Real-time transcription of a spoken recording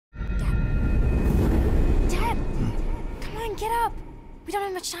We don't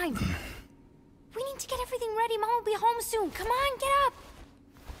have much time. We need to get everything ready. Mom will be home soon. Come on, get up.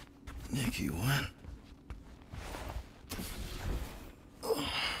 Nikki, what?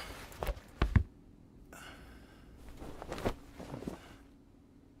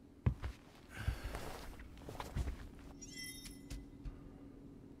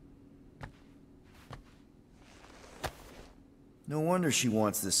 No wonder she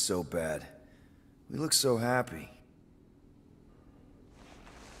wants this so bad. We look so happy.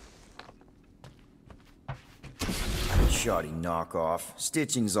 Shoddy knockoff.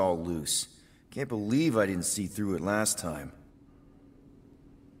 Stitching's all loose. Can't believe I didn't see through it last time.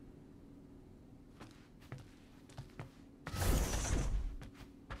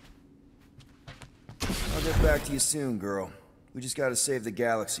 I'll get back to you soon, girl. We just gotta save the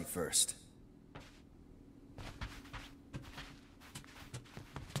galaxy first.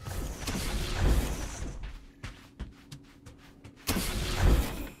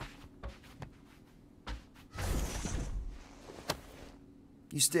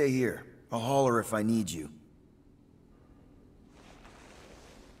 You stay here. I'll holler if I need you.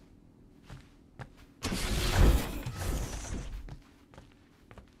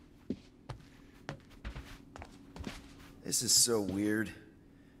 This is so weird.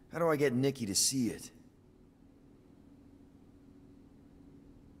 How do I get Nikki to see it?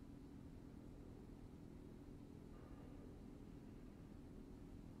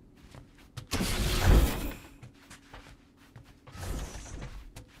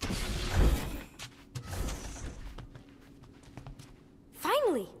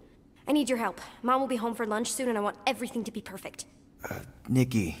 Finally! I need your help. Mom will be home for lunch soon and I want everything to be perfect.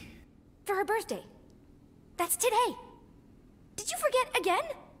 Nikki. For her birthday. That's today. Did you forget again?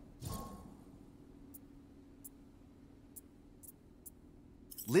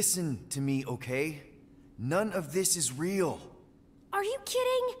 Listen to me, okay? None of this is real. Are you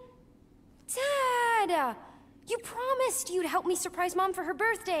kidding? Dad! You promised you'd help me surprise Mom for her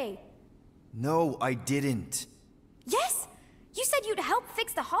birthday. No, I didn't. Yes! You said you'd help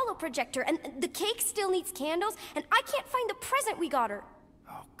fix the holo projector, and the cake still needs candles, and I can't find the present we got her.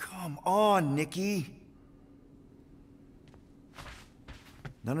 Oh, come on, Nikki.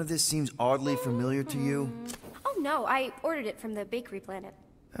 None of this seems oddly familiar to you? Oh no, I ordered it from the Bakery Planet.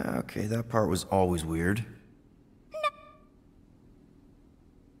 Okay, that part was always weird. No.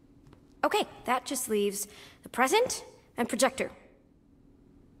 Okay, that just leaves the present and projector.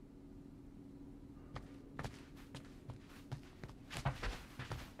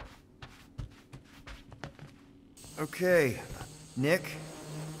 Okay, Nick.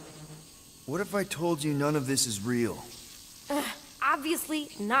 What if I told you none of this is real? Obviously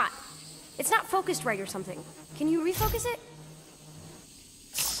not. It's not focused right or something. Can you refocus it?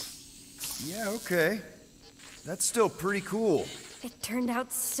 Yeah, okay. That's still pretty cool. It turned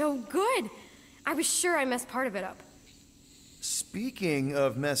out so good. I was sure I messed part of it up. Speaking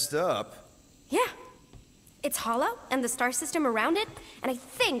of messed up... Yeah. It's hollow, and the star system around it, and I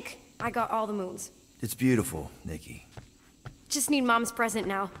think I got all the moons. It's beautiful, Nikki. Just need Mom's present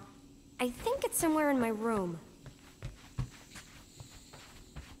now. I think it's somewhere in my room.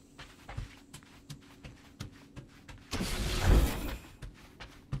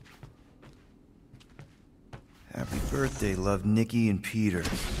 Happy birthday, love, Nikki and Peter.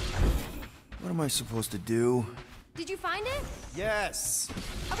 What am I supposed to do? Did you find it? Yes!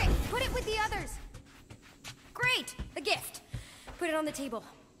 Okay, put it with the others. Great! The gift. Put it on the table.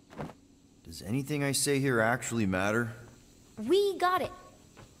 Does anything I say here actually matter? We got it.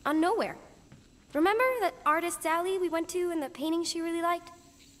 On Nowhere. Remember that artist's alley we went to and the painting she really liked?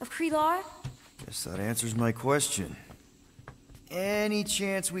 Of Krelar? Guess that answers my question. Any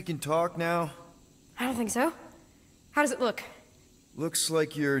chance we can talk now? I don't think so. How does it look? Looks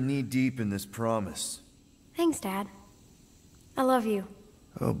like you're knee-deep in this promise. Thanks, Dad. I love you.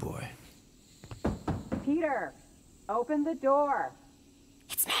 Oh boy. Peter, open the door.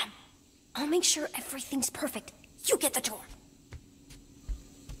 It's Mom. I'll make sure everything's perfect. You get the door.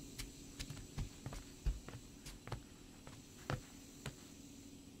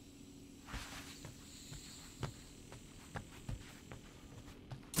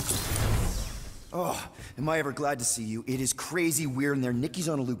 Oh, am I ever glad to see you. It is crazy weird in there. Nikki's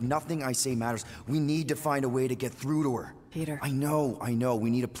on a loop. Nothing I say matters. We need to find a way to get through to her. Peter. I know. We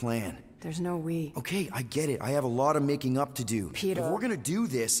need a plan. There's no we. Okay, I get it. I have a lot of making up to do. Peter. If we're gonna do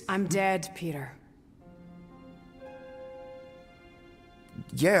this... I'm dead, Peter.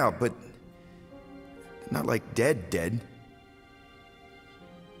 Yeah, but... not like dead.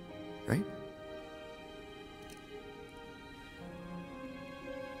 Right?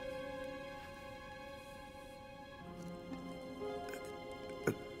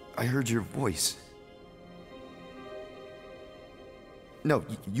 I heard your voice. No,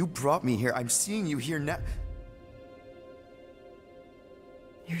 you brought me here. I'm seeing you here now.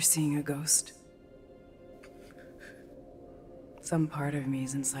 You're seeing a ghost. Some part of me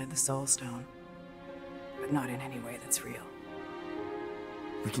is inside the Soul Stone, but not in any way that's real.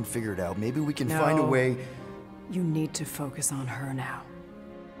 We can figure it out. Maybe we can find a way. You need to focus on her now.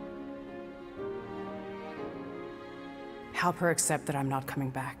 Help her accept that I'm not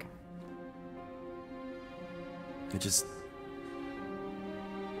coming back. I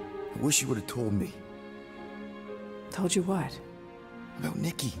wish you would have told me. Told you what? About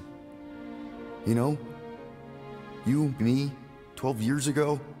Nikki. You know? You, me, 12 years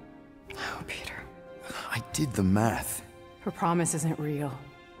ago. Oh, Peter. I did the math. Her promise isn't real.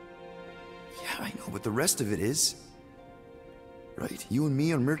 Yeah, I know, but the rest of it is. Right? You and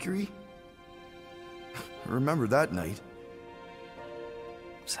me on Mercury? I remember that night.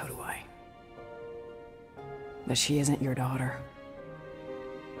 So do I. But she isn't your daughter.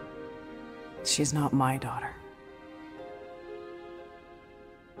 She's not my daughter.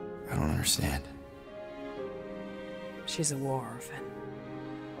 I don't understand. She's a war orphan.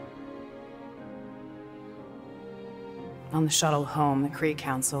 On the shuttle home, the Kree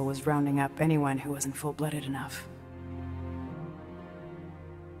Council was rounding up anyone who wasn't full-blooded enough.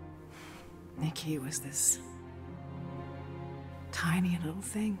 Nikki was this tiny little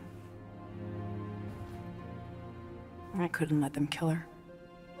thing. I couldn't let them kill her.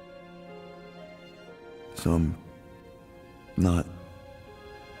 So I'm not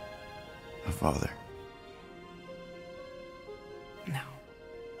a father. No.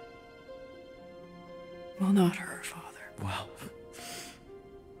 Well, not her father. Wow.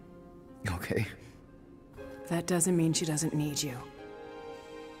 Okay. That doesn't mean she doesn't need you.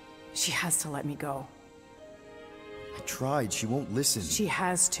 She has to let me go. I tried. She won't listen. She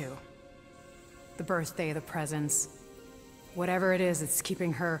has to. The birthday, the presents. Whatever it is, it's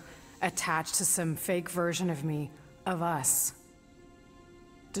keeping her attached to some fake version of me, of us.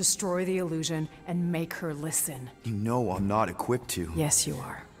 Destroy the illusion and make her listen. You know I'm not equipped to. Yes, you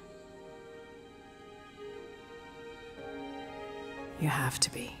are. You have to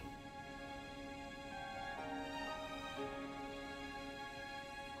be.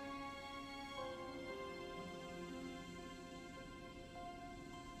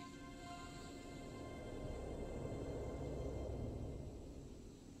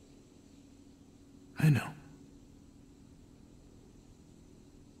 I know.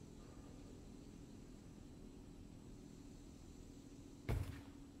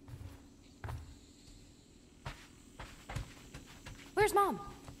 Where's Mom?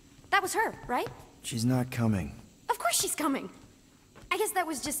 That was her, right? She's not coming. Of course she's coming. I guess that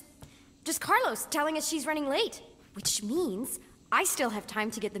was just Carlos telling us she's running late. Which means I still have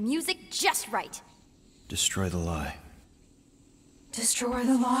time to get the music just right. Destroy the lie. Destroy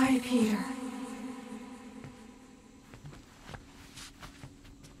the lie, Peter.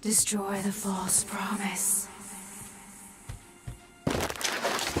 Destroy the false promise.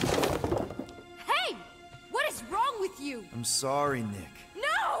 Hey! What is wrong with you? I'm sorry, Nick.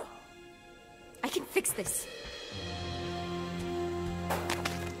 No! I can fix this.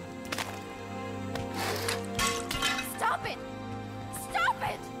 Stop it! Stop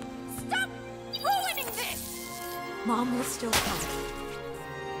it! Stop ruining this! Mom will still come.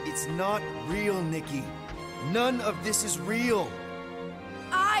 It's not real, Nikki. None of this is real.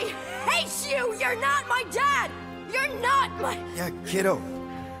 I hate you! You're not my dad! You're not my... Yeah, kiddo.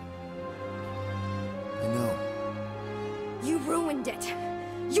 I know. You ruined it.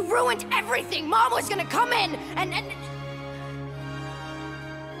 You ruined everything! Mom was gonna come in and...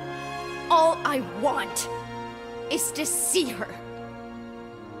 All I want is to see her.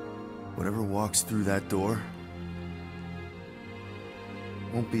 Whatever walks through that door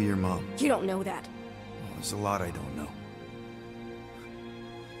won't be your mom. You don't know that. Well, there's a lot I don't know.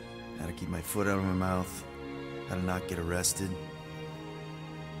 How to keep my foot out of my mouth, how to not get arrested,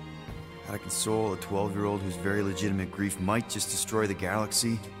 how to console a 12-year-old whose very legitimate grief might just destroy the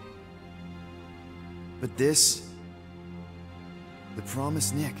galaxy. But this, the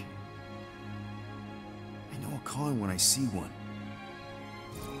promised Nick, I know a con when I see one.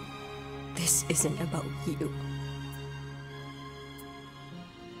 This isn't about you.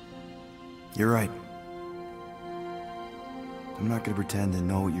 You're right. I'm not gonna pretend to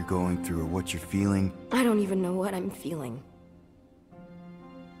know what you're going through or what you're feeling. I don't even know what I'm feeling.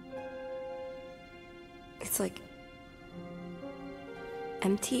 It's like...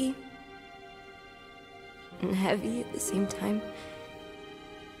 empty and heavy at the same time.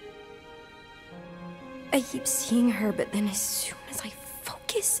 I keep seeing her, but then as soon as I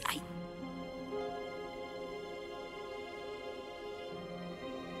focus, this?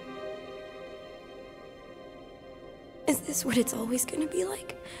 Is this what it's always gonna be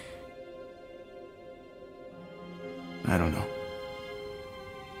like? I don't know.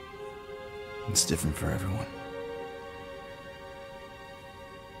 It's different for everyone.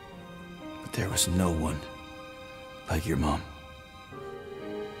 But there was no one like your mom.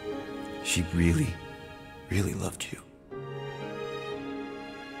 She really, really loved you.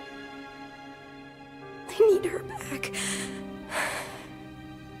 I need her back.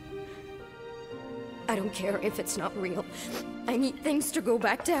 I don't care if it's not real. I need things to go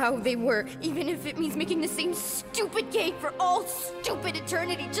back to how they were, even if it means making the same stupid cake for all stupid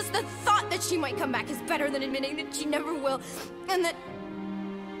eternity. Just the thought that she might come back is better than admitting that she never will. And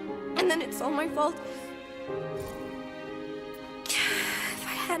then it's all my fault. If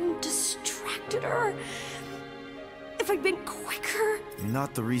I hadn't distracted her, if I'd been quicker. You're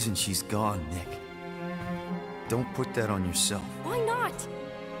not the reason she's gone, Nick. Don't put that on yourself. Why not?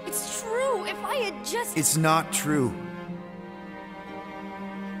 It's true. If I had just... It's not true.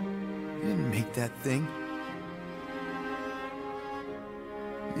 You didn't make that thing.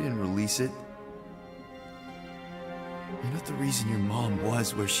 You didn't release it. You're not the reason your mom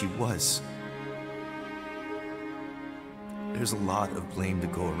was where she was. There's a lot of blame to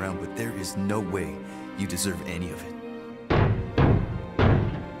go around, but there is no way you deserve any of it.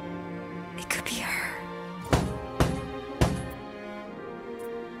 It could be her.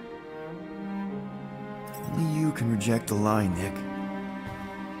 Only you can reject a lie, Nick.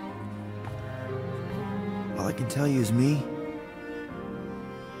 All I can tell you is me.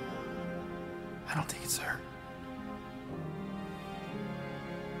 I don't think it's her.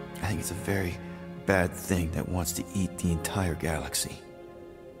 I think it's a very bad thing that wants to eat the entire galaxy.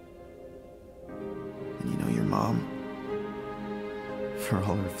 And you know your mom, for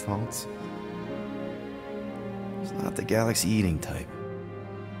all her faults, is not the galaxy-eating type.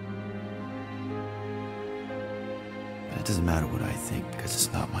 But it doesn't matter what I think, because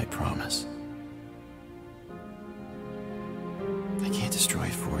it's not my promise. I can't destroy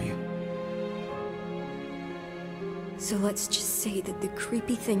it for you. So let's just say that the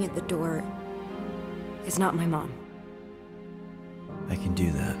creepy thing at the door is not my mom. I can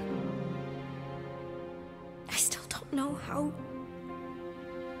do that. I still don't know how...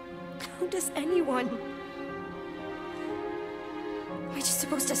 How does anyone? Am I just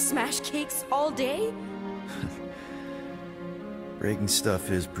supposed to smash cakes all day? Breaking stuff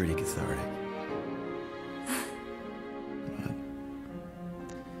is pretty cathartic.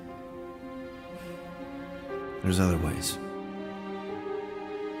 But there's other ways.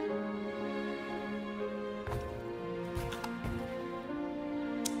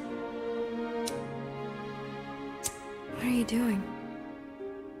 What are you doing?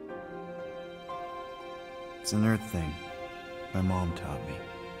 It's an Earth thing my mom taught me.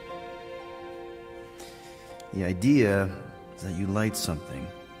 The idea is that you light something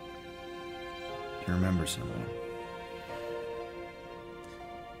to remember someone,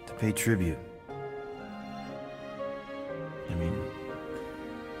 to pay tribute. I mean,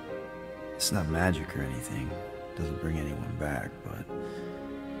 it's not magic or anything. It doesn't bring anyone back, but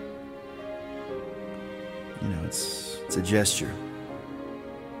you know, it's a gesture.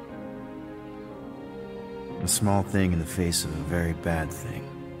 A small thing in the face of a very bad thing.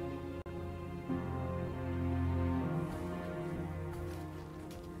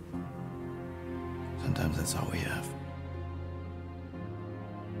 Sometimes that's all we have.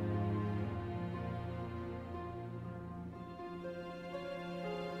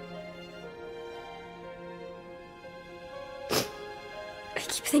 I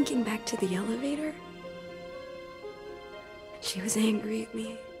keep thinking back to the elevator. She was angry at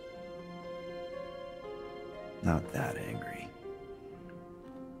me. Not that angry.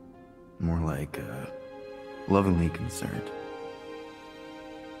 More like, lovingly concerned.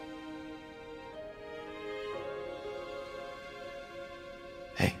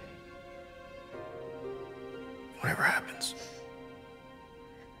 Hey. Whatever happens,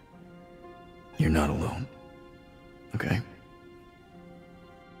 you're not alone. Okay?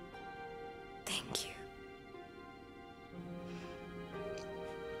 Thank you.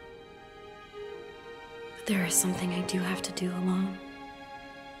 But there is something I do have to do alone.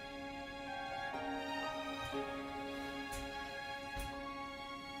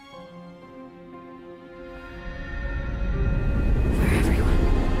 For everyone.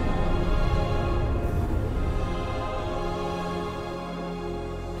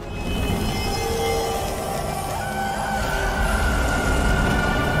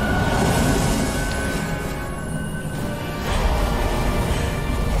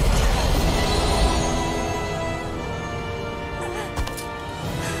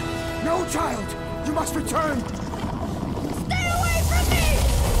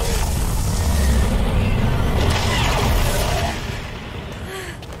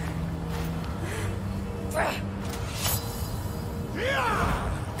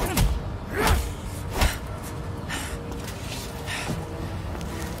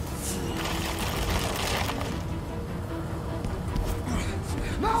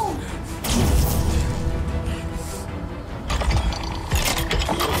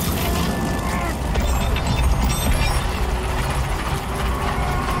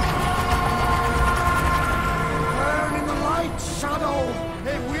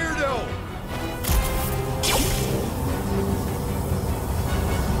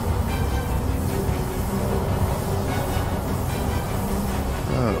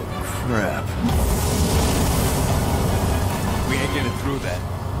 crap. We ain't getting through that.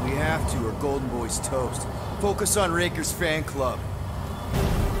 We have to, or Golden Boy's toast. Focus on Raker's fan club.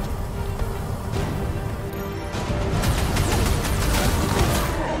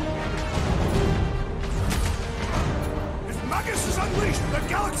 If Magus is unleashed, the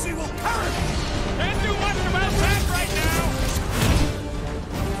galaxy will perish! Can't do much about that right now!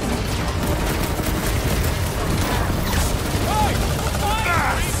 Hey!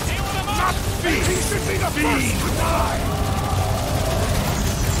 Fire! He's stealing him up! He should be the first to die!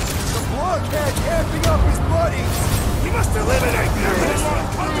 The blockhead camping up his buddies! We must eliminate them! This one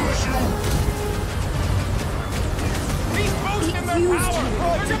come to us, you! He's boosting their power!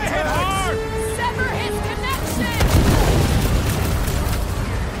 They're gonna hit hard! Sever his connection!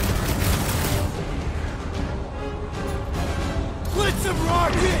 Blitz him,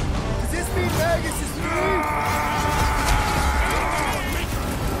 Rocket! Does this mean Magus is free?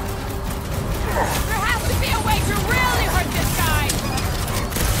 There has to be a way to really hurt this guy!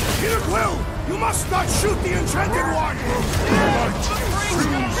 Peter Quill, you must not shoot the Enchanted One! The ring's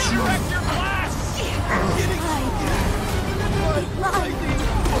gonna redirect your blast!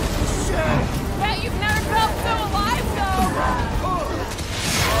 Bet you've never felt so alive, though!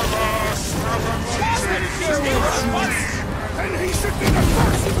 And he should be the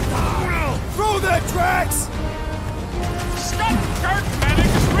first to die! Throw that, Drax! Scott Kirk Medic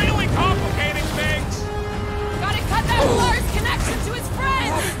is really complicating things! Gotta cut that Lars connection to his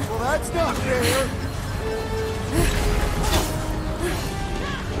friend! Well, that's not fair!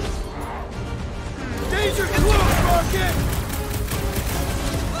 Danger close, Rocket!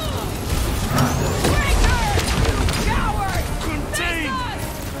 Breaker! Coward! Contain!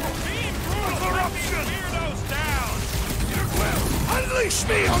 Being brutal to bring these weirdos down! Peter Quill, unleash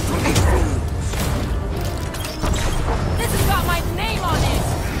me onto these fools! This has got my name on it!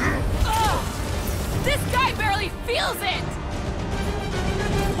 Ugh! This guy barely feels it!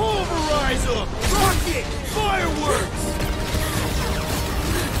 Pulverize them! Rocket! Fireworks!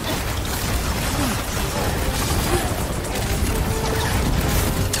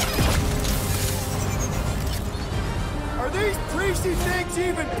 Are these priesty things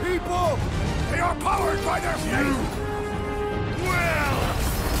even people? They are powered by their faith! Well!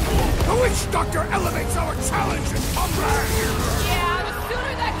 The Witch Doctor elevates our challenge in combat! Yeah, the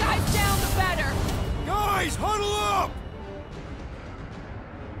sooner that guy's down, the better! Guys, huddle up!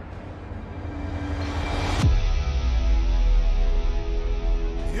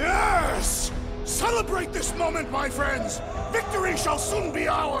 Yes! Celebrate this moment, my friends! Victory shall soon be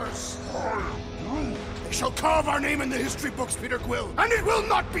ours! They shall carve our name in the history books, Peter Quill, and it will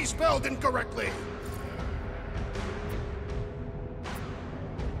not be spelled incorrectly!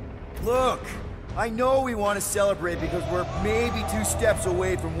 Look, I know we want to celebrate because we're maybe 2 steps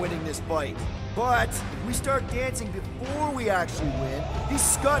away from winning this fight. But if we start dancing before we actually win, these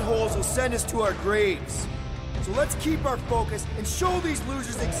scutholes will send us to our graves. So let's keep our focus and show these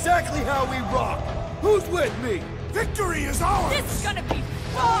losers exactly how we rock. Who's with me? Victory is ours! This is gonna be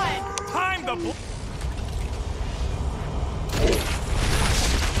fun! Time to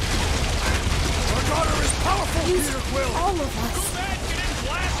Our daughter is powerful, Peter Quill! All of us. Too bad you didn't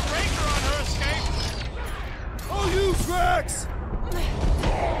blast Raker on her escape! Oh, you Drax!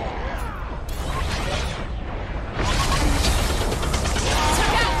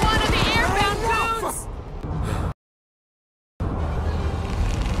 Took out one of the airbound goons!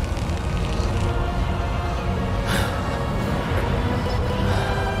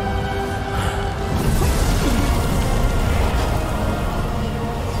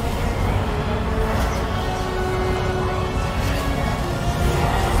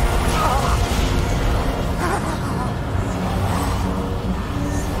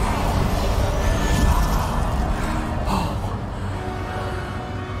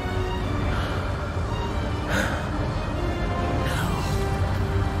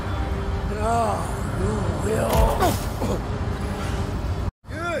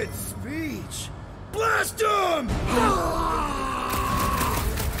 Good speech. Blast him!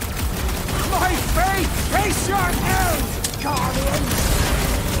 My faith, face your hands, Guardians!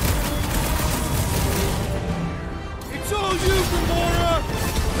 It's all you, Gamora!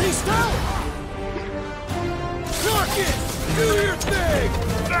 Be still! Rocket! Do your thing!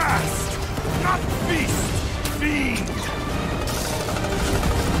 Fast, not beast, fiend!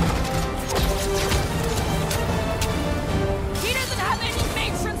 He doesn't have any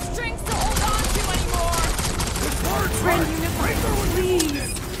matron strings to hold on to anymore! His words were Raker would be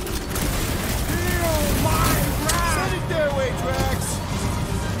wounded! Feel my wrath! Send it their way, Drax!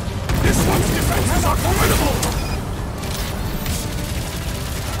 This one's defenses are formidable!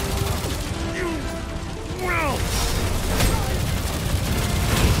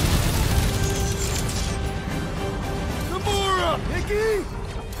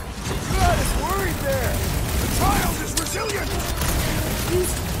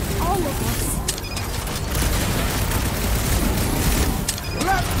 all of us.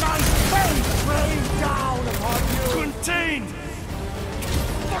 Let my faith rain down upon you! Contained!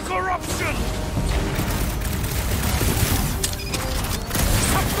 The corruption!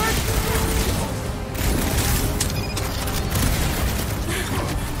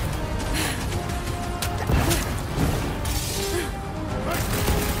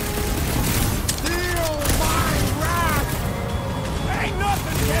 Feel my wrath! Ain't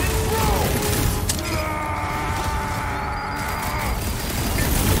nothing getting through!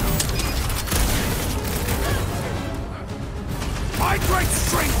 My great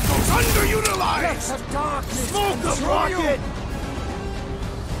strength goes underutilized! Let the darkness Smoke the control you. rocket!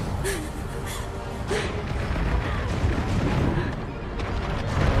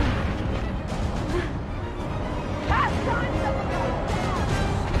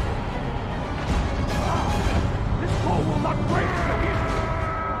 This foe will not break the hill!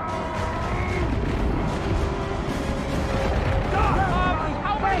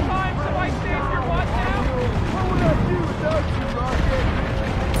 How many times have I saved your butt now? What would I do without you, Rocket?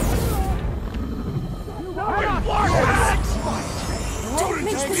 Don't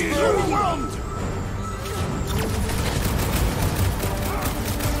Makes take this me feel overwhelmed!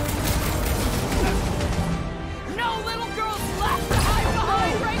 No little girls left to hide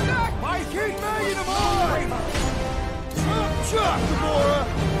behind, Ranger! I keep banging them on! Chuck, Gamora!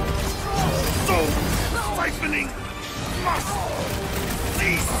 So siphoning must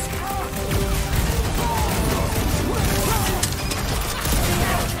cease!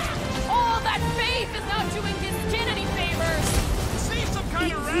 All that faith is not doing his kid any favors! See some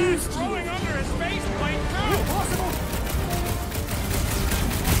kind of rags growing under his faceplate, too! Impossible!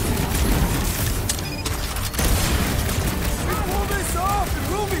 We pull this off and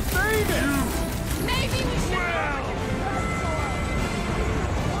we'll be famous! Maybe we should...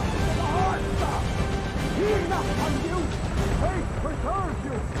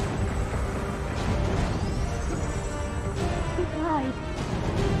 He lied.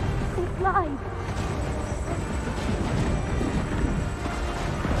 He lied.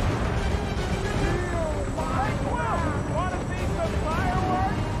 Want to see some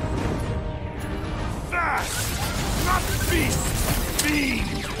fireworks? Fast! Not beast!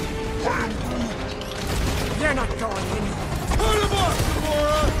 Fiend! They're not going anywhere. Put him up,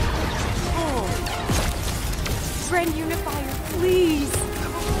 Gamora! Friend Unifier, please.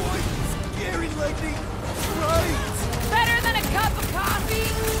 Oh, scary lightning! Right! Better than a cup of coffee?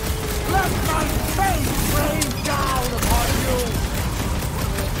 Let my faith rain down upon you!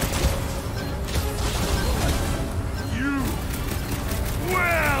 You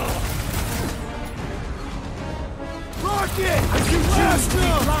will! Rocket! As you choose to be him!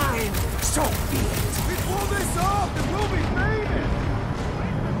 blind, so be it! We pull this off and we'll be famous!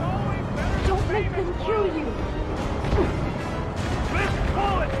 Don't let them kill you. This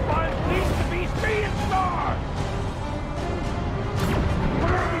bullet sponge needs to be seeing stars!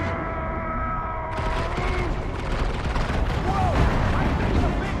 Whoa! I see the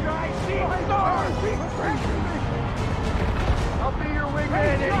big guy seeing stars! I'll be your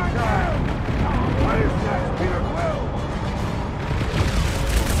wingman anytime! What is next, Peter Quill?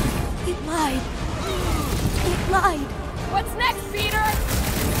 It lied. It lied. What's next, Peter?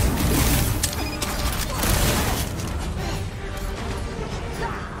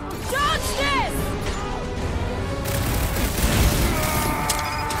 Dodge this!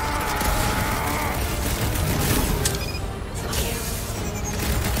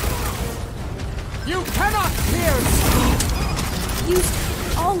 You cannot pierce! Use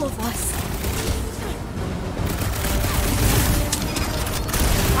all of us.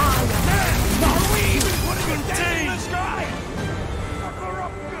 Are we even putting a dent in the sky?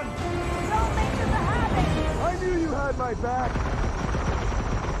 I knew you had my back!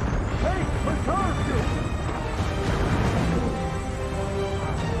 Hey, return you!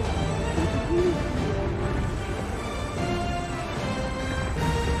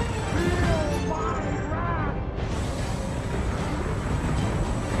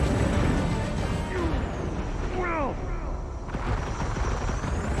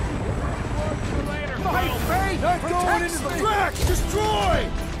 Not going into the track! Destroy!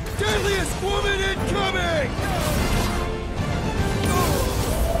 Deadliest woman incoming!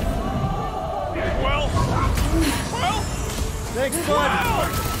 Well? Thanks, bud!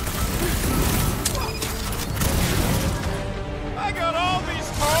 I got all these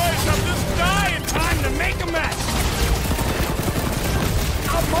toys. I'll just die in time to make a mess.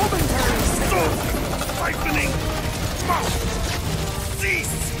 A momentary Siphoning must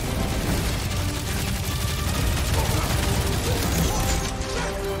cease!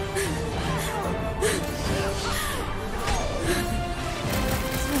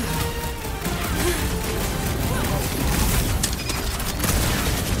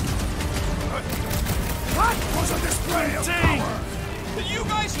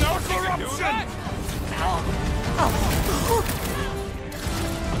 There's no corruption!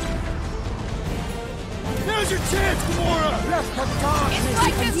 Now's your chance, Gamora! It's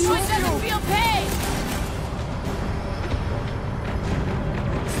like this joint doesn't feel pain!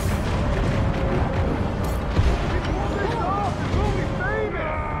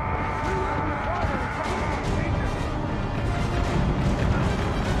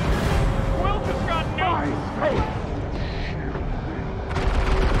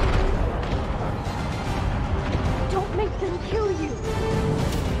 Don't make them kill you!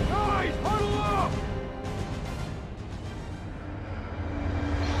 Guys, huddle up!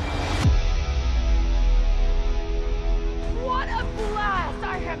 What a blast!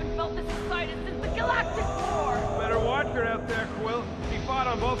 I haven't felt this excited since the Galactic War! Better watch her out there, Quill. She fought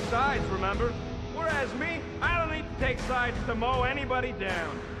on both sides, remember? Whereas me, I don't need to take sides to mow anybody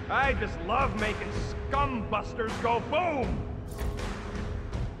down. I just love making scumbusters go boom!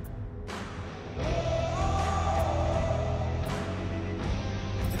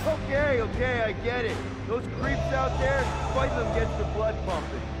 Okay, I get it. Those creeps out there, fighting them gets the blood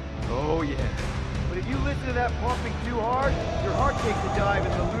pumping. Oh yeah. But if you listen to that pumping too hard, your heart takes a dive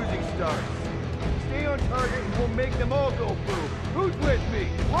and the losing starts. Stay on target and we'll make them all go boom. Who's with me?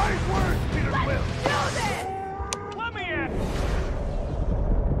 Wise words, Peter Quill! Do this! Let me in!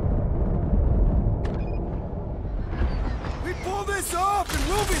 We pull this off and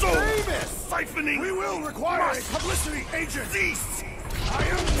we'll be famous! Siphoning! We will require a publicity agent! Cease! I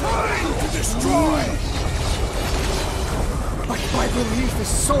am trying to destroy! But my belief is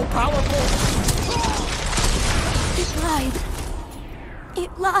so powerful! It lied.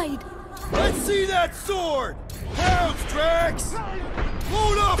 It lied. Let's see that sword! Pounds, Drax!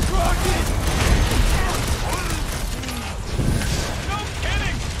 Load up, Rocket! No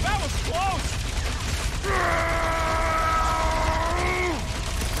kidding! That was close!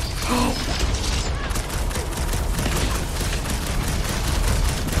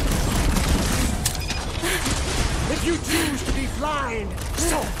 If you choose to be blind,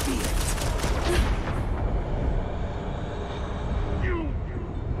 so be it. You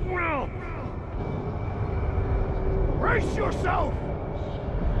will! Brace yourself!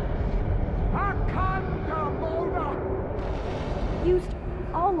 Akantamona! Used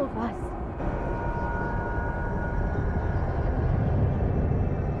all of us.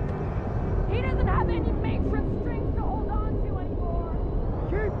 He doesn't have any matron strings to hold on to anymore!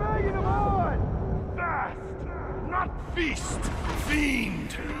 Keep banging them on! Fast! Not feast!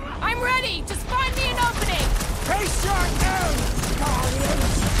 Fiend! I'm ready! Just find me an opening! Face your nose,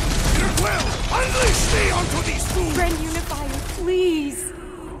 Guardians! Peter Quill! Unleash me onto these fools! Friend Unifier, please!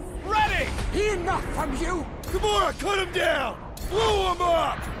 Ready! Enough from you! Gamora, cut him down! Blow him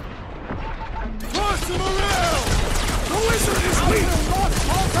up! Toss him around! The wizard is I weak! will not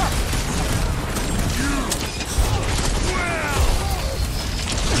falter! Well!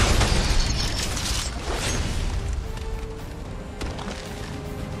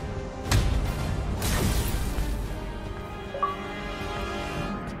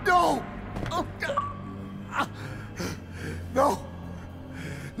 No! Oh, no!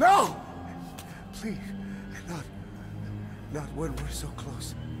 No! Please, not when we're so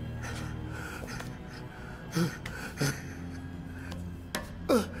close.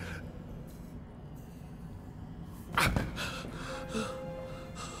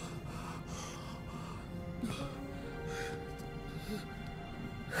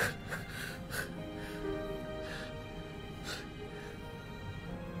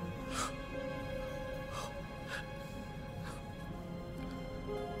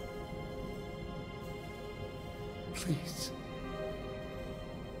 Please.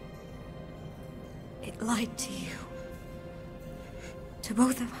 It lied to you. To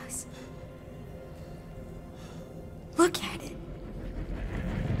both of us. Look at it.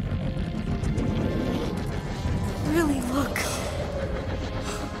 Really look.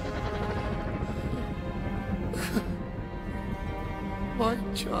 My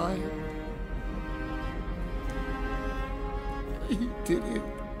child. You did it.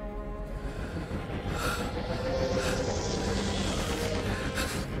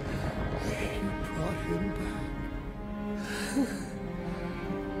 You brought him back.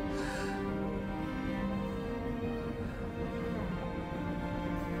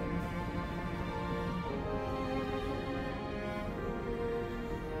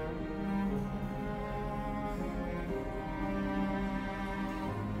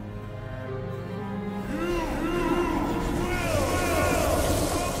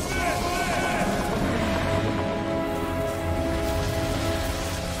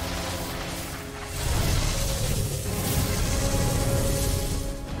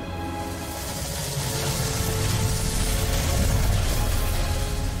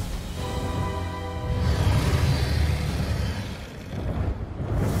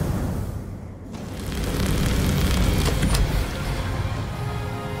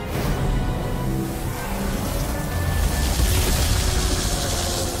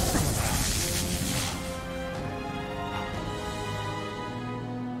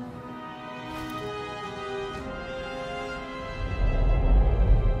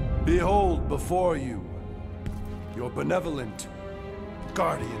 Behold before you, your benevolent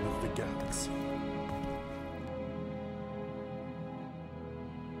guardian of the galaxy.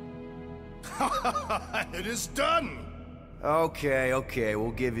 It is done! Okay,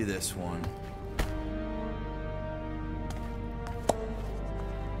 we'll give you this one.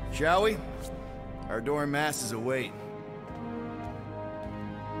 Shall we? Our Doran masses await.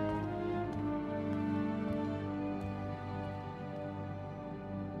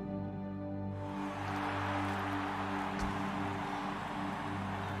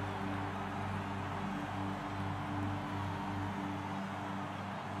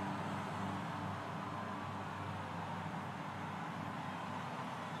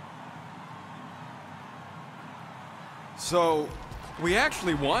 So, we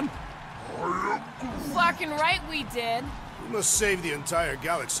actually won? Fucking right we did. We must save the entire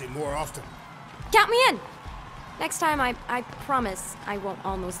galaxy more often. Count me in! Next time, I promise I won't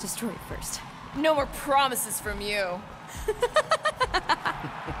almost destroy it first. No more promises from you.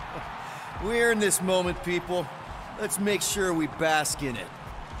 We're in this moment, people. Let's make sure we bask in it.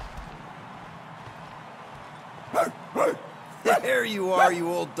 There you are, you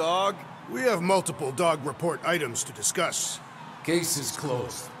old dog. We have multiple dog report items to discuss. Case is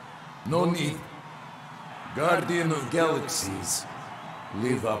closed. No need. Guardian of Galaxies.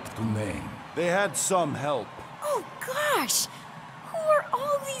 Live up to name. They had some help. Oh gosh! Who are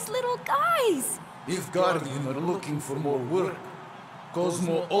all these little guys? If Guardian are looking for more work,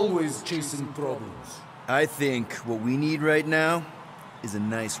 Cosmo always chasing problems. I think what we need right now is a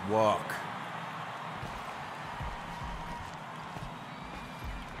nice walk.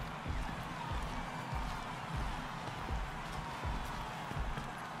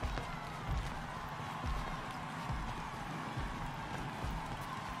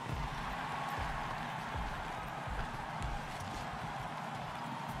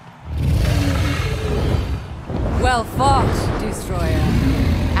 Well fought, Destroyer,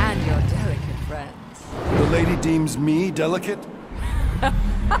 and your delicate friends. The lady deems me delicate?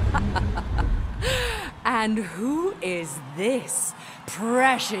 And who is this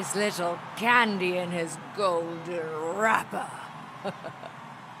precious little candy in his golden wrapper?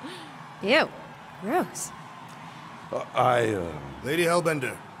 Ew. Gross. Lady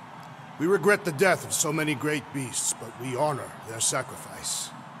Hellbender, we regret the death of so many great beasts, but we honor their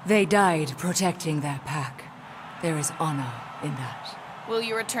sacrifice. They died protecting their pack. There is honor in that. Will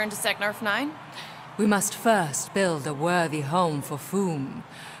you return to Seknarf 9? We must first build a worthy home for Foom,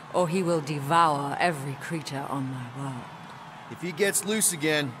 or he will devour every creature on my world. If he gets loose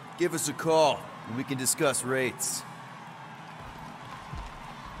again, give us a call, and we can discuss rates.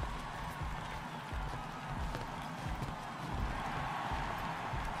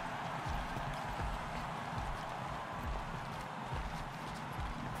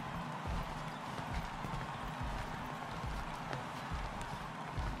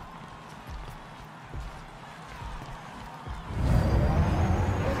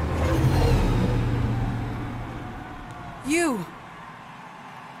 You!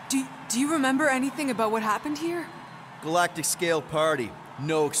 Do you remember anything about what happened here? Galactic scale party.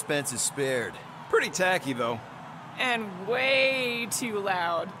 No expenses spared. Pretty tacky, though. And way too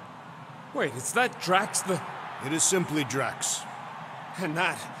loud. Wait, is that Drax the... It is simply Drax. And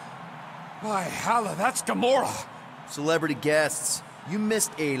that... By Halla, that's Gamora! Celebrity guests, you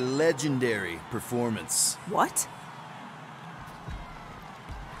missed a legendary performance. What?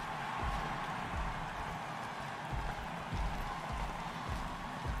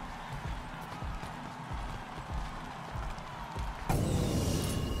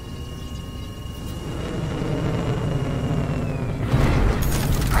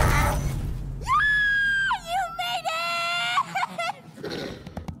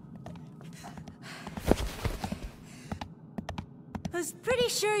 I was pretty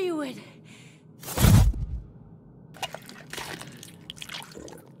sure you would.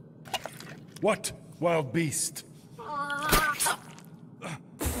 What, wild beast?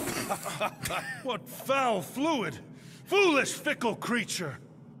 What foul fluid! Foolish, fickle creature!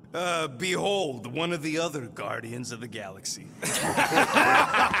 Behold, one of the other Guardians of the Galaxy.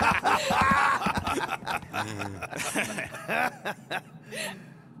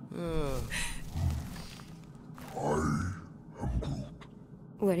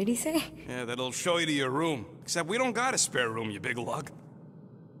 What did he say? Yeah, that'll show you to your room. Except we don't got a spare room, you big lug.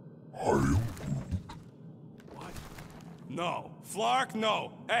 What? No. Flark,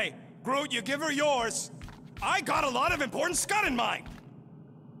 no. Hey, Groot, you give her yours. I got a lot of important scud in mind.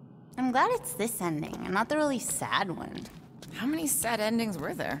 I'm glad it's this ending, and not the really sad one. How many sad endings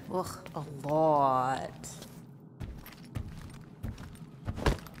were there? Ugh, a lot.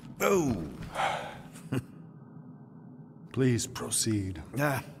 Oh. Please proceed.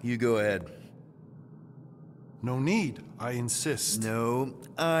 You go ahead. No need, I insist. No,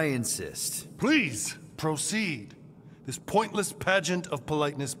 I insist. Please proceed. This pointless pageant of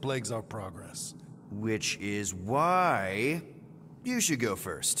politeness plagues our progress. Which is why you should go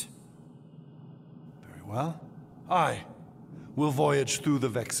first. Very well. I will voyage through the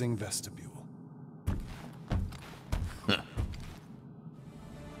vexing vestibule.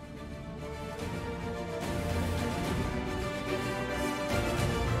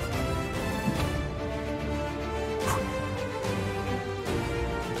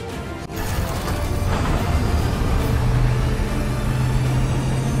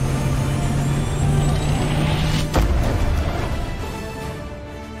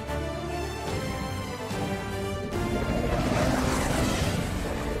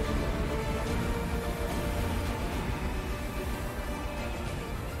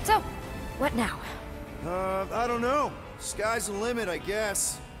 What now? I don't know. Sky's the limit, I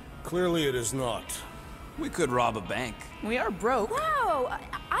guess. Clearly it is not. We could rob a bank. We are broke. Whoa!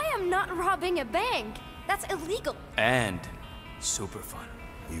 I am not robbing a bank. That's illegal. And super fun.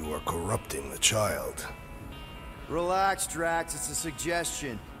 You are corrupting the child. Relax, Drax. It's a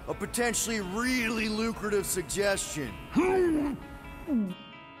suggestion. A potentially really lucrative suggestion. You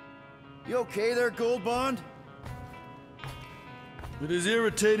okay there, Gold Bond? It is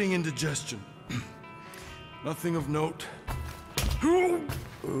irritating indigestion. Nothing of note.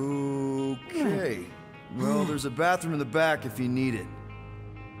 Okay. Well, there's a bathroom in the back if you need it.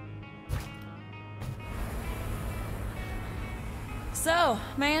 So,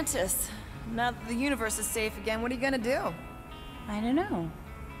 Mantis, now that the universe is safe again, what are you gonna do? I don't know.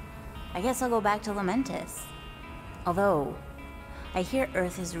 I guess I'll go back to Lamentis. Although, I hear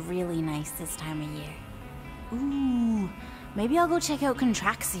Earth is really nice this time of year. Ooh, maybe I'll go check out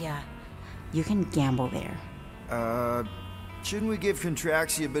Contraxia. You can gamble there. Shouldn't we give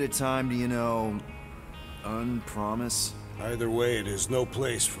Contraxia a bit of time to, you know, unpromise? Either way, it is no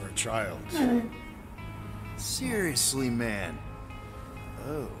place for a child. Seriously, man.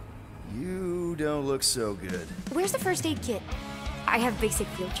 Oh, you don't look so good. Where's the first aid kit? I have basic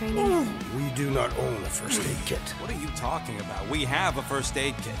field training. We do not own a first aid kit. What are you talking about? We have a first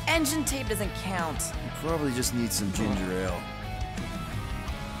aid kit. Engine tape doesn't count. You probably just need some ginger ale.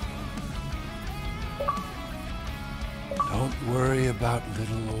 Don't worry about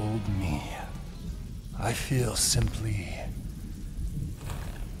little old me. I feel simply...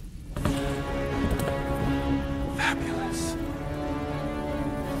 fabulous.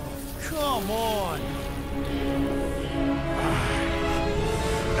 Come on!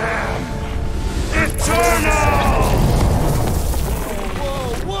 Eternal!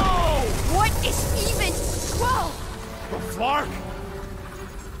 Whoa, whoa! What is even... Whoa! Flark?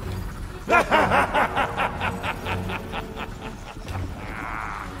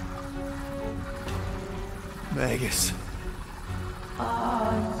 Magus.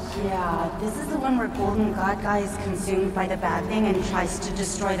 Oh, yeah. This is the one where Golden God Guy is consumed by the bad thing and tries to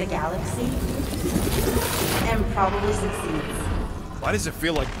destroy the galaxy. And probably succeeds. Why does it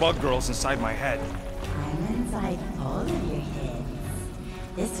feel like bug girls inside my head? I'm inside all of your heads.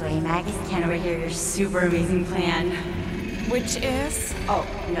 This way, Magus can overhear your super amazing plan. Which is? Oh,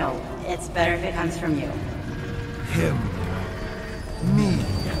 no. It's better if it comes from you. Him. Me.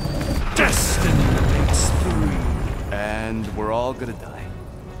 Destiny makes three. And we're all gonna die.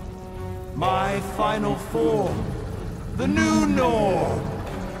 My final form. The new norm.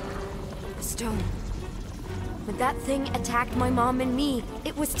 The stone. When that thing attacked my mom and me,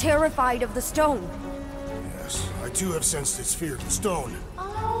 it was terrified of the stone. Yes, I too have sensed its fear of the stone.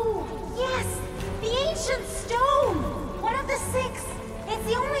 Oh, yes! The ancient stone! One of the six! It's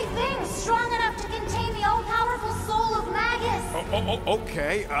the only thing strong enough to contain the all-powerful soul of Magus!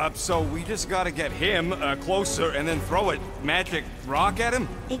 Okay, so we just gotta get him closer and then throw a magic rock at him?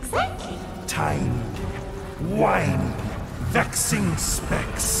 Exactly. Tiny, whiny, vexing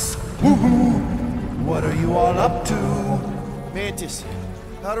specks. Woohoo! What are you all up to? Mantis,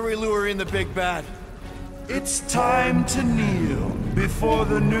 how do we lure in the big bad? It's time to kneel before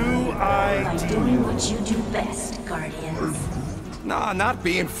the new By ideal. doing what you do best, Guardians. Nah, not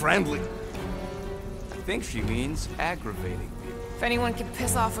being friendly. I think she means aggravating people. If anyone can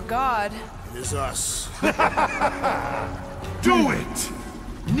piss off a god... It is us. Do it!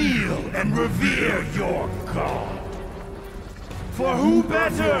 Kneel and revere your god. For who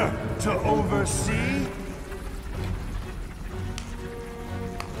better to oversee?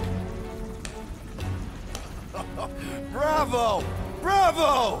 Bravo!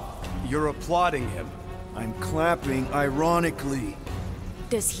 Bravo! You're applauding him. I'm clapping ironically.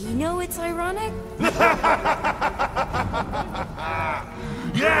 Does he know it's ironic?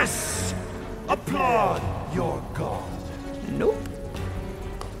 Yes! Applaud your god. Nope.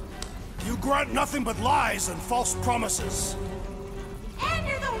 You grant nothing but lies and false promises. And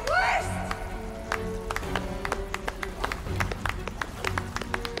you're the worst!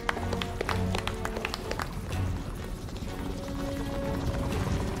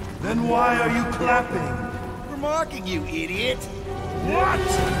 Then why are you clapping? We're mocking you, idiot! What?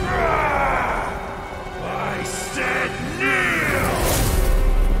 I said kneel!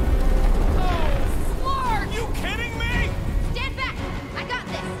 Are you kidding me? Stand back! I got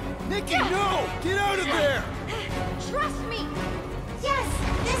this! Nikki, no! Get out of there! Trust me! Yes,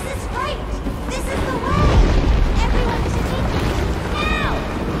 this is right! This is the way! Everyone to Nikki! Now!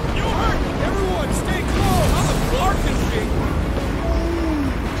 You heard! Everyone, stay close! How the Flark is she?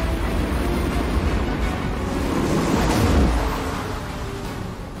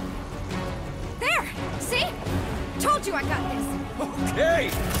 There! See? Told you I got this! Okay!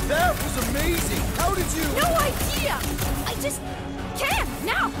 That was amazing! How did you... No idea! I just can,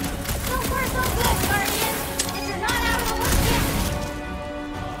 now! So far so good, Guardian! If you're not out of the woods yet!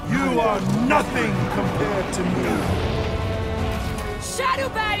 You are nothing compared to me. Shadow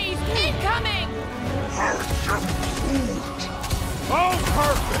baddies incoming! Oh,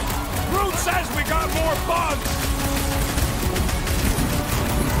 perfect! Groot says we got more bugs!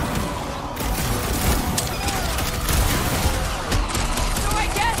 So I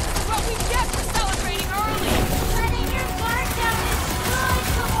guess this is what we get for celebrating early! Letting your guard down is good,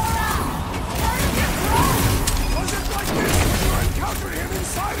 Gamora! Part of your growth! Was it like this when you encountered him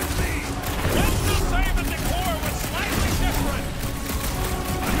inside of me? Let's just say the decor was slightly different!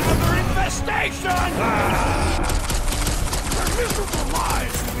 Another infestation! Their miserable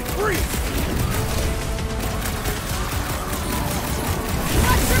lives will be brief!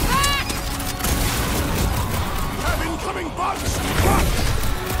 Watch your back! Have incoming bugs!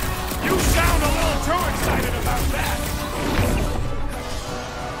 You sound a little too excited about that!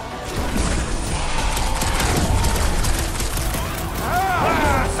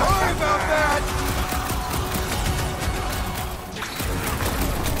 Sorry about that!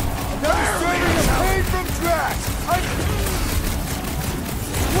 Demonstrating the pain from Drax!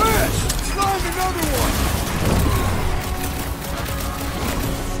 Wish! Slide another one!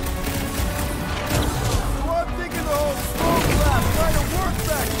 So I'm thinking the whole smoke lab trying to work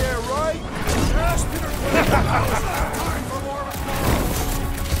back there, right? Yes, Peter Quill! Now's not time for more applause!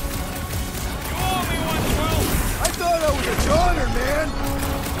 You owe me one, Quill! I thought I was a goner, man!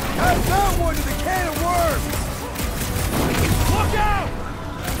 Add that one to the can of worms! Look out!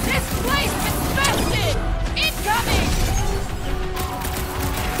 This place is infested! Incoming!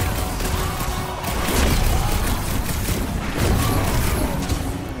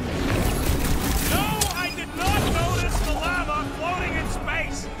 No, I did not notice the lava floating in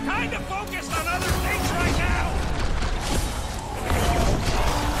space! Kinda focused on other things right now!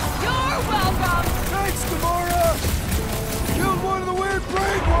 You're welcome! Thanks, Gamora! Killed one of the weird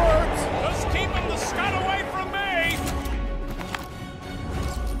brain worms! Just keeping the scud away from me!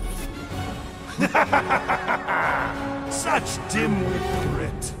 Such dimwit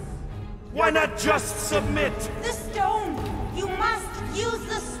grit. Why not just submit? The stone! You must use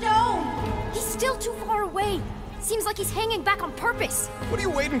the stone! He's still too far away. Seems like he's hanging back on purpose. What are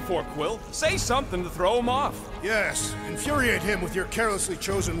you waiting for, Quill? Say something to throw him off. Yes, infuriate him with your carelessly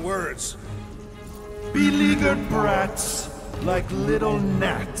chosen words. Beleaguered brats, like little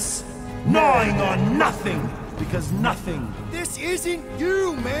gnats, gnawing on nothing, because nothing. This isn't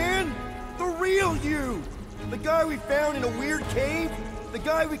you, man! The real you! The guy we found in a weird cave? The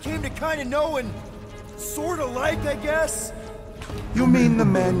guy we came to kinda know and sorta like, I guess? You mean the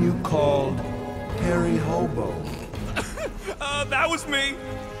man you called Harry Hobo? That was me.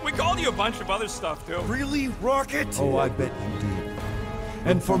 We called you a bunch of other stuff, too. Really, Rocket? Oh, I bet you did.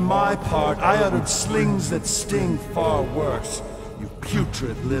 And for my part, I uttered slings that sting far worse. You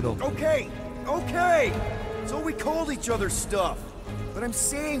putrid little... Okay, okay! So we called each other stuff. But I'm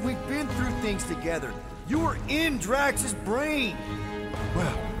saying we've been through things together. You were in Drax's brain.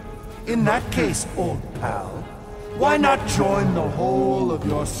 Well, in that case, old pal, why not join the whole of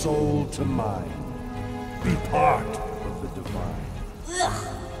your soul to mine? Be part of the divine.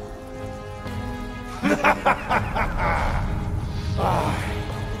 I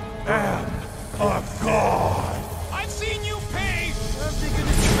am a god! I've seen you pay! I'm thinking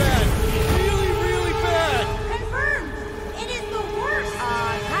this is bad. Really, really bad! Confirmed! It is the worst!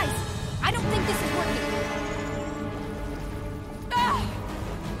 Guys, I don't think this is working.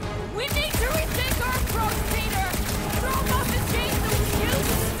 We need to rethink our approach, Peter! Throw him off his game so we use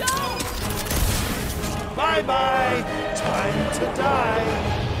Bye-bye! Time to die!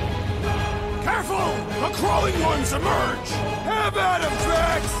 Careful! The crawling ones emerge! Have at him,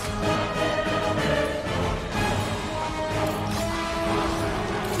 Drax!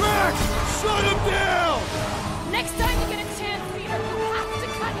 Drax! Shut him down! Next time you get a chance, Peter, you have to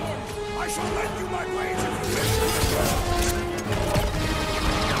cut him! I shall lend you my blades if you wish!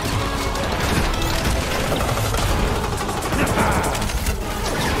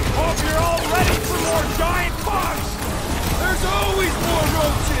 Hope you're all ready for more giant bugs! There's always more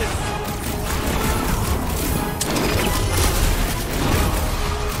roaches!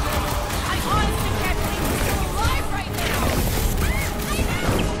 I honestly can't believe you're alive right now! I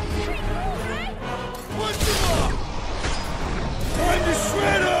know! Pretty cool, right? Punch him up! Time to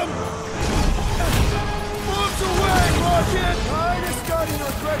shred him! Moves away, Rocket! I just starting to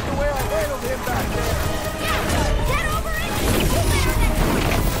regret the way I handled him back there. Yeah, get over it!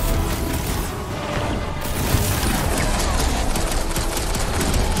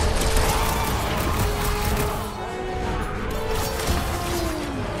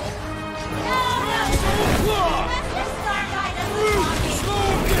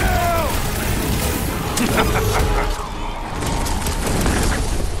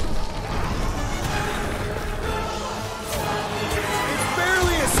 It's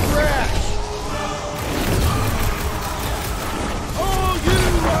barely a scratch! Oh, you,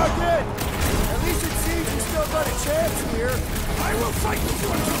 Rocket! At least it seems you still got a chance here. I will fight with you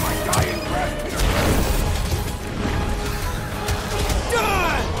until my dying breath, Peter Quill!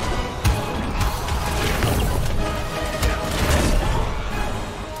 Done!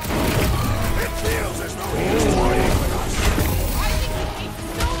 It feels as though he is toying with us! I think he hates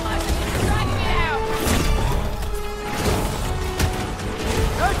so much that he's dragging it out!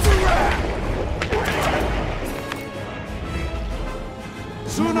 That's a wrap!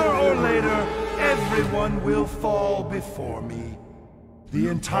 Sooner or later, everyone will fall before me. The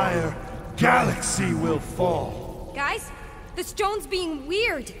entire galaxy will fall. Guys, the stone's being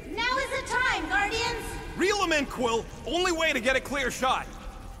weird. Now is the time, Guardians! Reel him in, Quill. Only way to get a clear shot.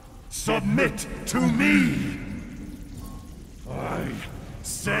 Submit to me! I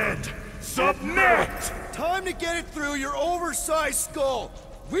said submit! Time to get it through your oversized skull.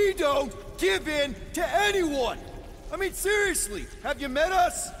 We don't give in to anyone. I mean, seriously, have you met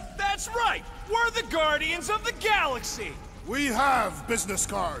us? That's right. We're the Guardians of the Galaxy. We have business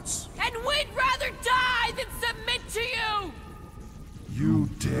cards. And we'd rather die than submit to you! You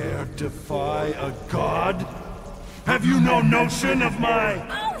dare defy a god? Have you no notion of my...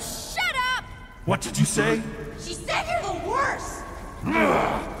 Oh, shut up! What did you say? She said you're the worst!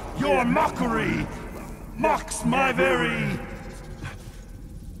 Your mockery mocks my very...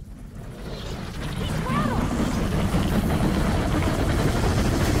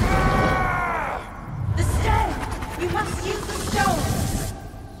 The stone! You must use the stone!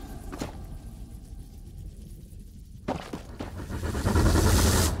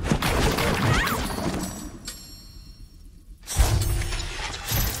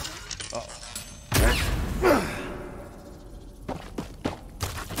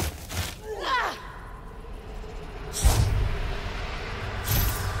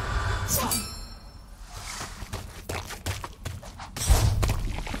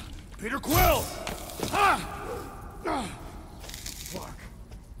 Peter Quill! Fuck.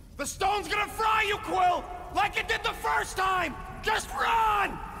 The stone's gonna fry you, Quill! Like it did the first time! Just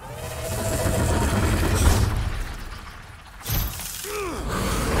run!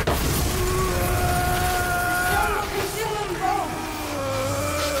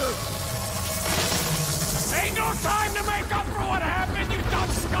 Ain't no time to make up for what happened, you dumb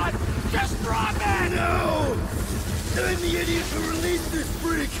scut! Just drop it! No! I'm the idiot who released this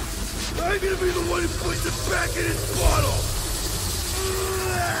freak! I'm gonna be the one who puts it back in its bottle!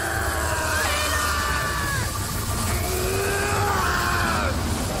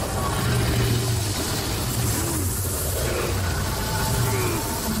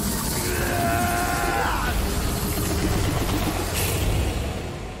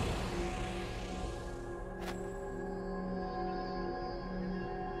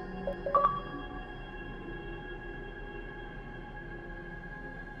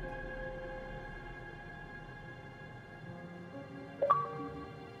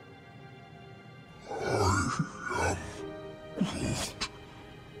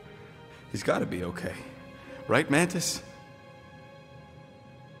 He's gotta be okay. Right, Mantis?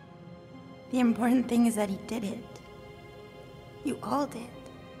 The important thing is that he did it. You all did.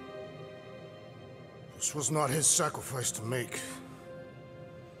 This was not his sacrifice to make.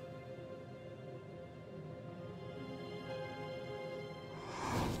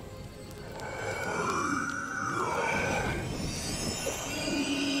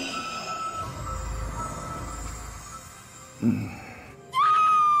 Also,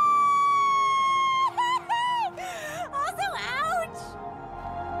 ouch!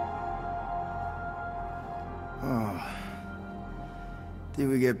 Oh. Did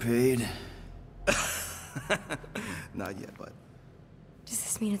we get paid? Not yet, but... Does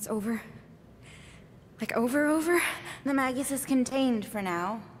this mean it's over? Like over? The Magus is contained for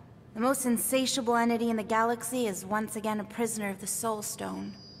now. The most insatiable entity in the galaxy is once again a prisoner of the Soul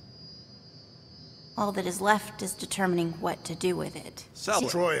Stone. All that is left is determining what to do with it.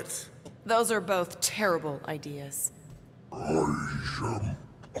 Destroy it. Those are both terrible ideas.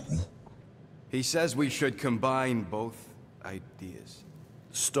 He says we should combine both ideas.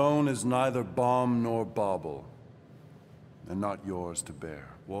 Stone is neither bomb nor bauble, and not yours to bear.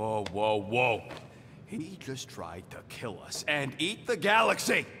 Whoa, whoa, whoa. He just tried to kill us and eat the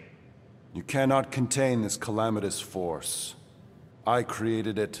galaxy! You cannot contain this calamitous force. I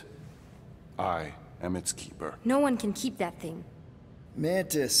created it. I am its keeper. No one can keep that thing.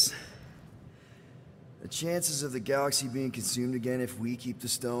 Mantis. The chances of the galaxy being consumed again if we keep the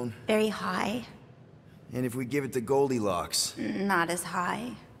stone? Very high. And if we give it to Goldilocks? Not as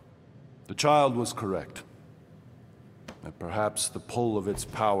high. The child was correct. That perhaps the pull of its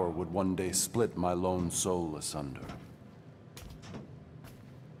power would one day split my lone soul asunder.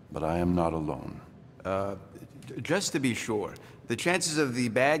 But I am not alone. Just to be sure, the chances of the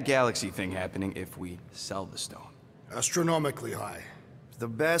bad galaxy thing happening if we sell the stone? Astronomically high. The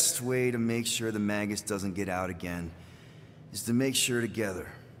best way to make sure the Magus doesn't get out again is to make sure together.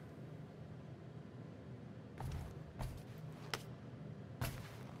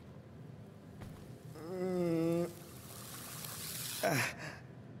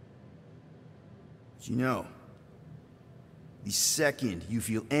 You know, the second you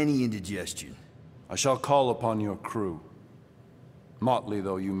feel any indigestion, I shall call upon your crew, motley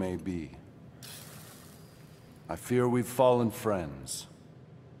though you may be. I fear we've fallen friends.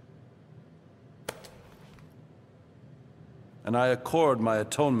 And I accord my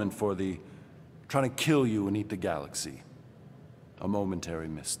atonement for the trying to kill you and eat the galaxy. A momentary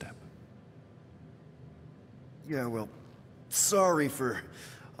misstep. Yeah, well, sorry for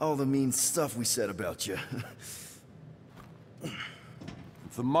all the mean stuff we said about you.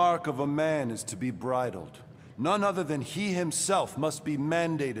 If the mark of a man is to be bridled, none other than he himself must be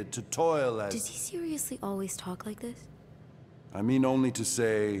mandated to toil as... Does he seriously always talk like this? I mean only to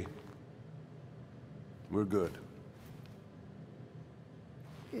say... we're good.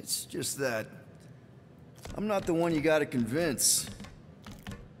 It's just that... I'm not the one you gotta convince.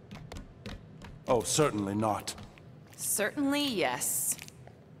 Oh, certainly not. Certainly, yes.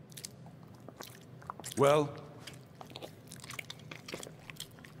 Well...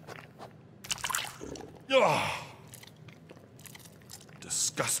 Ugh.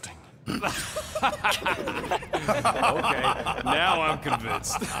 Disgusting. Okay, now I'm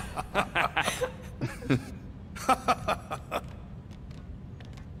convinced.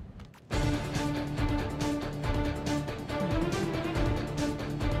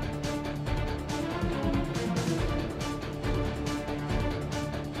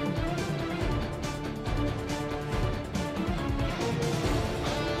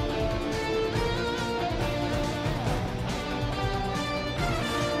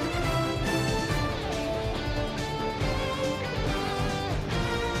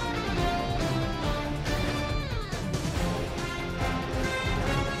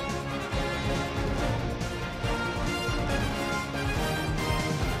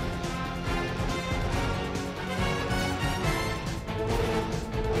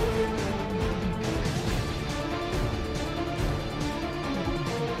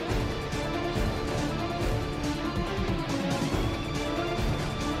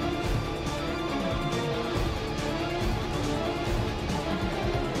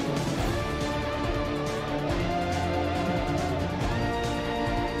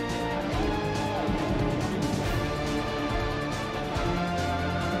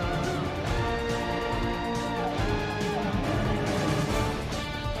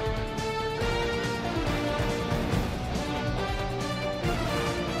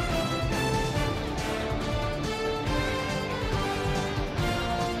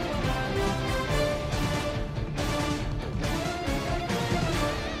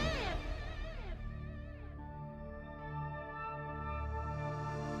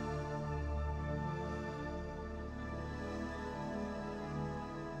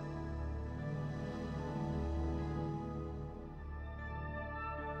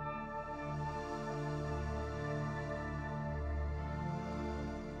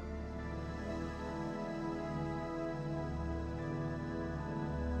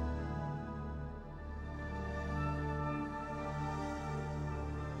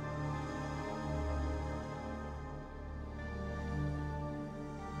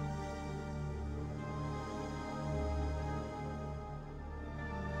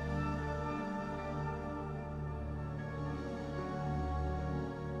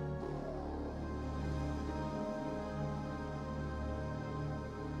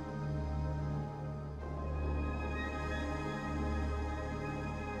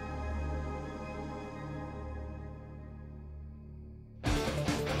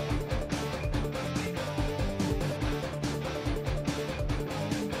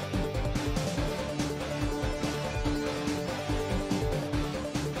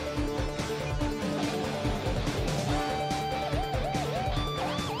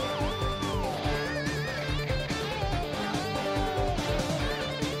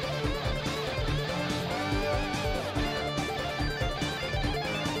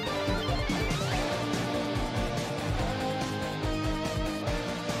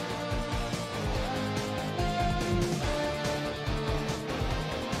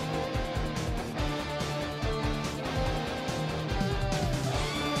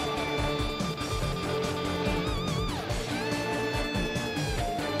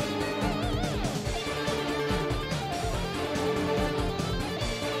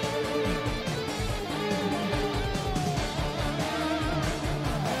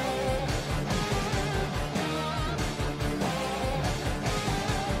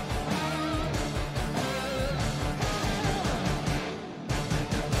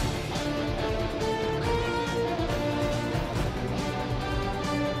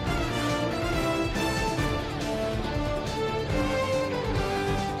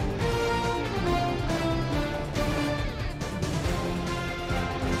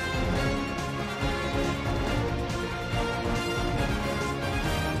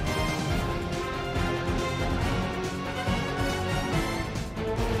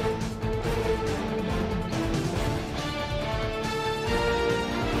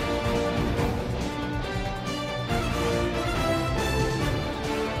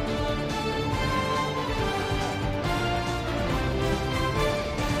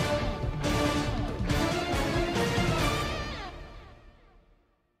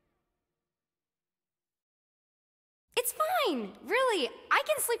 It's fine, really. I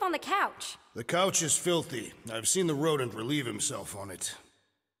can sleep on the couch. The couch is filthy. I've seen the rodent relieve himself on it.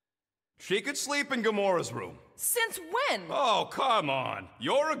 She could sleep in Gamora's room. Since when? Oh, come on.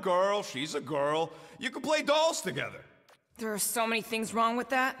 You're a girl, she's a girl. You can play dolls together. There are so many things wrong with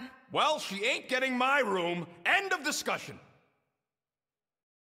that. Well, she ain't getting my room. End of discussion.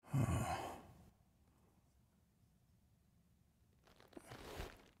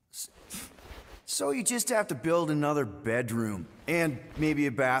 So you just have to build another bedroom, and maybe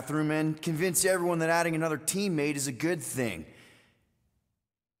a bathroom, and convince everyone that adding another teammate is a good thing.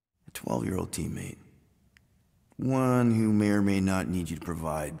 A 12-year-old teammate. One who may or may not need you to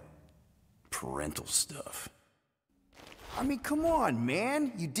provide parental stuff. I mean, come on,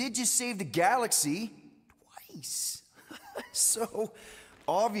 man. You did just save the galaxy. Twice. So,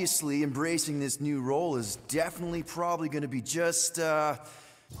 obviously, embracing this new role is definitely probably gonna be just,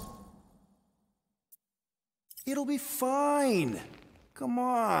 it'll be fine. Come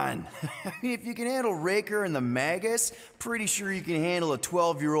on. I mean, if you can handle Raker and the Magus, pretty sure you can handle a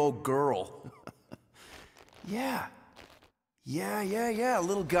 12-year-old girl. Yeah. Yeah. A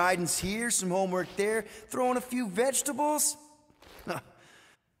little guidance here, some homework there, throw in a few vegetables. Where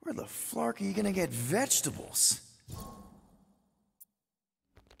the flark are you gonna get vegetables?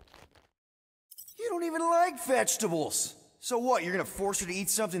 You don't even like vegetables. So what, you're gonna force her to eat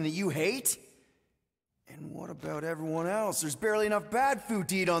something that you hate? And what about everyone else? There's barely enough bad food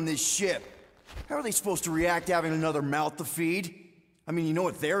to eat on this ship. How are they supposed to react having another mouth to feed? I mean, you know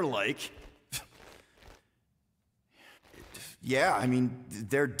what they're like. Yeah, I mean,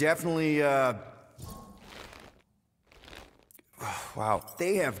 they're definitely, wow,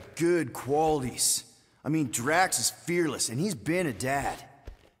 they have good qualities. I mean, Drax is fearless, and he's been a dad.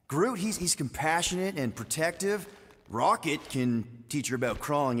 Groot, he's compassionate and protective. Rocket can teach her about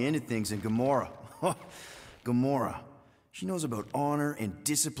crawling into things, and Gamora. Gamora. She knows about honor and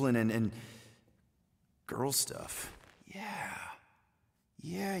discipline and girl stuff.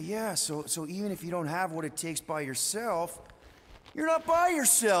 Yeah. So even if you don't have what it takes by yourself, you're not by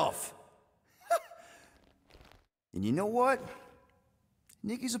yourself. And you know what?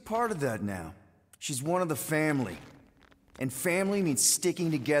 Nikki's a part of that now. She's one of the family. And family means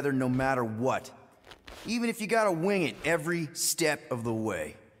sticking together no matter what. Even if you gotta wing it every step of the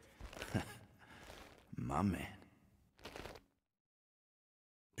way. My man.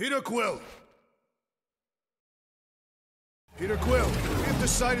 Peter Quill! Peter Quill, we have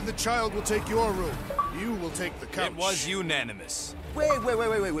decided the child will take your room. You will take the couch. It was unanimous. Wait,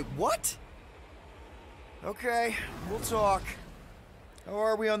 what? Okay, we'll talk. How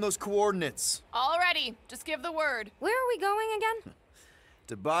are we on those coordinates? All ready. Just give the word. Where are we going again?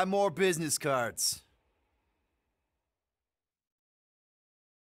 To buy more business cards.